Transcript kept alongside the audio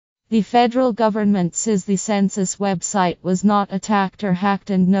The federal government says the census website was not attacked or hacked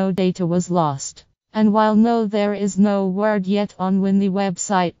and no data was lost. And while there is no word yet on when the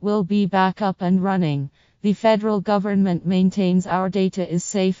website will be back up and running, the federal government maintains our data is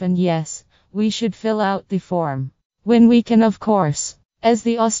safe and yes, we should fill out the form when we can, of course. As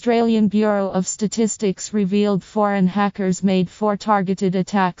the Australian Bureau of Statistics revealed, foreign hackers made 4 targeted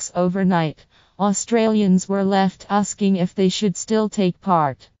attacks overnight. Australians were left asking if they should still take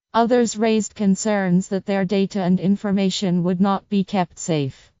part. Others raised concerns that their data and information would not be kept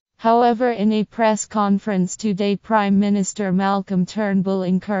safe. However, in a press conference today, Prime Minister Malcolm Turnbull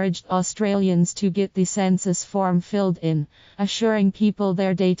encouraged Australians to get the census form filled in, assuring people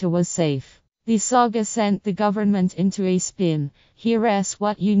their data was safe. The saga sent the government into a spin. Here's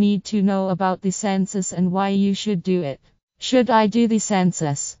what you need to know about the census and why you should do it. Should I do the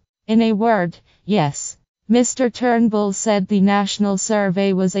census? In a word, yes. Mr. Turnbull said the national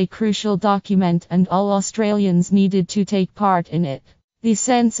survey was a crucial document and all Australians needed to take part in it. The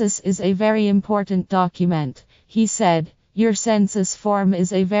census is a very important document, he said. Your census form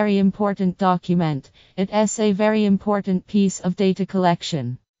is a very important document. It's a very important piece of data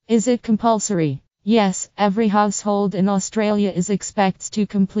collection. Is it compulsory? Yes, every household in Australia is expected to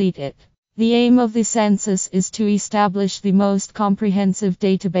complete it. The aim of the census is to establish the most comprehensive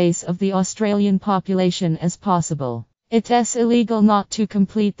database of the Australian population as possible. It is illegal not to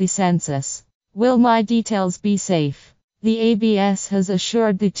complete the census. Will my details be safe? The ABS has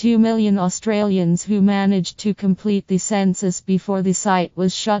assured the 2 million Australians who managed to complete the census before the site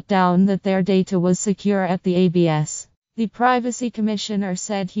was shut down that their data was secure at the ABS. The Privacy Commissioner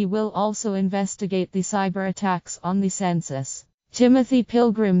said he will also investigate the cyber attacks on the census. Timothy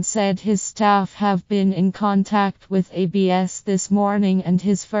Pilgrim said his staff have been in contact with ABS this morning and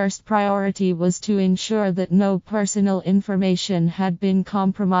his first priority was to ensure that no personal information had been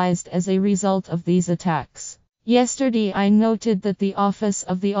compromised as a result of these attacks. Yesterday I noted that the Office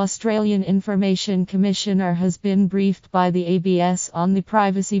of the Australian Information Commissioner has been briefed by the ABS on the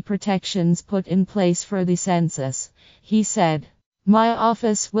privacy protections put in place for the census. He said, "My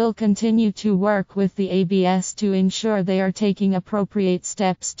office will continue to work with the ABS to ensure they are taking appropriate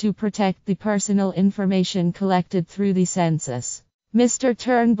steps to protect the personal information collected through the census." Mr.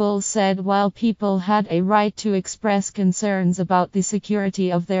 Turnbull said while people had a right to express concerns about the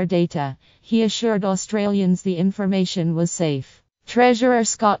security of their data, he assured Australians the information was safe. Treasurer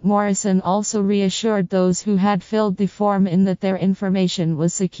Scott Morrison also reassured those who had filled the form in that their information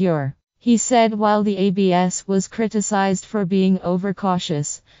was secure. He said while the ABS was criticized for being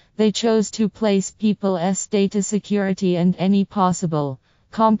overcautious, they chose to place people's data security and any possible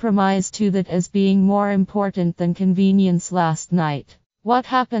compromise to that as being more important than convenience last night. What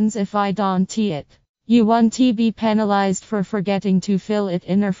happens if I don't see it? You won't be penalized for forgetting to fill it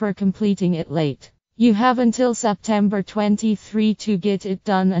in or for completing it late. You have until September 23 to get it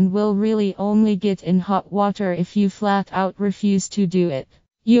done and will really only get in hot water if you flat out refuse to do it.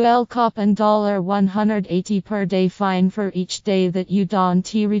 You'll cop an $180 per day fine for each day that you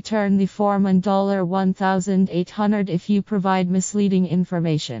don't return the form and $1,800 if you provide misleading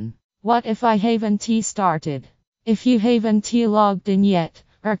information. What if I haven't started? If you haven't logged in yet,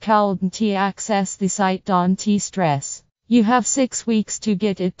 or can't access the site, don't stress. You have 6 weeks to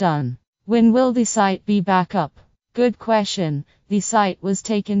get it done. When will the site be back up? Good question. The site was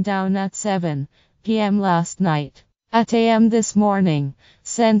taken down at 7 p.m. last night. At AM this morning,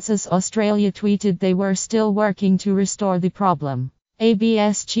 Census Australia tweeted they were still working to restore the problem.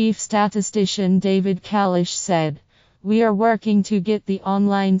 ABS chief statistician David Kalish said, "We are working to get the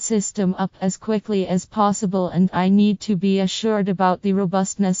online system up as quickly as possible and I need to be assured about the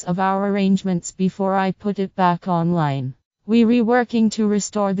robustness of our arrangements before I put it back online. We're working to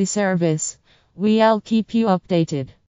restore the service. We'll keep you updated."